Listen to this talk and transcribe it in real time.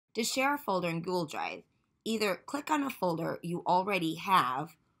To share a folder in Google Drive, either click on a folder you already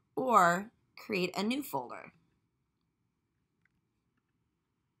have or create a new folder.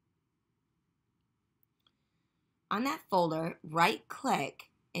 On that folder, right-click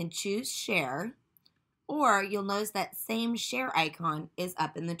and choose Share, or you'll notice that same share icon is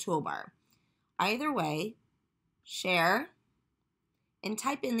up in the toolbar. Either way, share and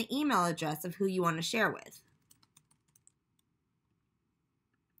type in the email address of who you want to share with.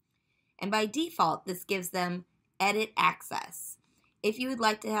 And by default, this gives them edit access. If you would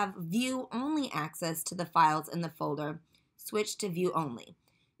like to have view-only access to the files in the folder, switch to view-only.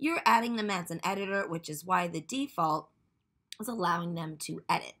 You're adding them as an editor, which is why the default is allowing them to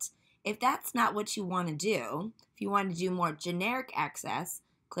edit. If that's not what you want to do, if you want to do more generic access,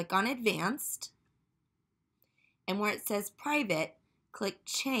 click on Advanced, and where it says Private, click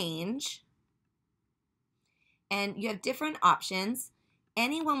Change, and you have different options.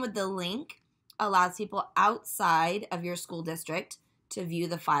 Anyone with the link allows people outside of your school district to view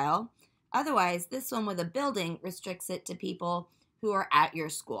the file. Otherwise, this one with a building restricts it to people who are at your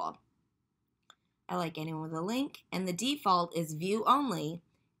school. I like anyone with a link, and the default is view only,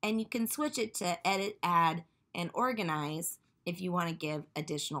 and you can switch it to edit, add, and organize if you want to give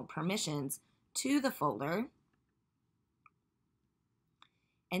additional permissions to the folder.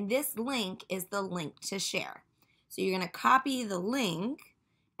 And this link is the link to share. So you're going to copy the link,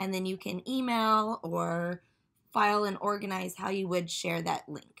 and then you can email or file and organize how you would share that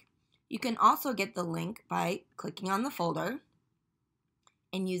link. You can also get the link by clicking on the folder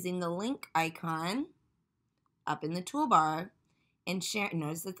and using the link icon up in the toolbar and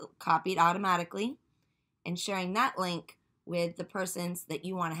notice it's copied automatically, and sharing that link with the persons that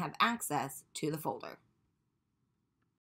you want to have access to the folder.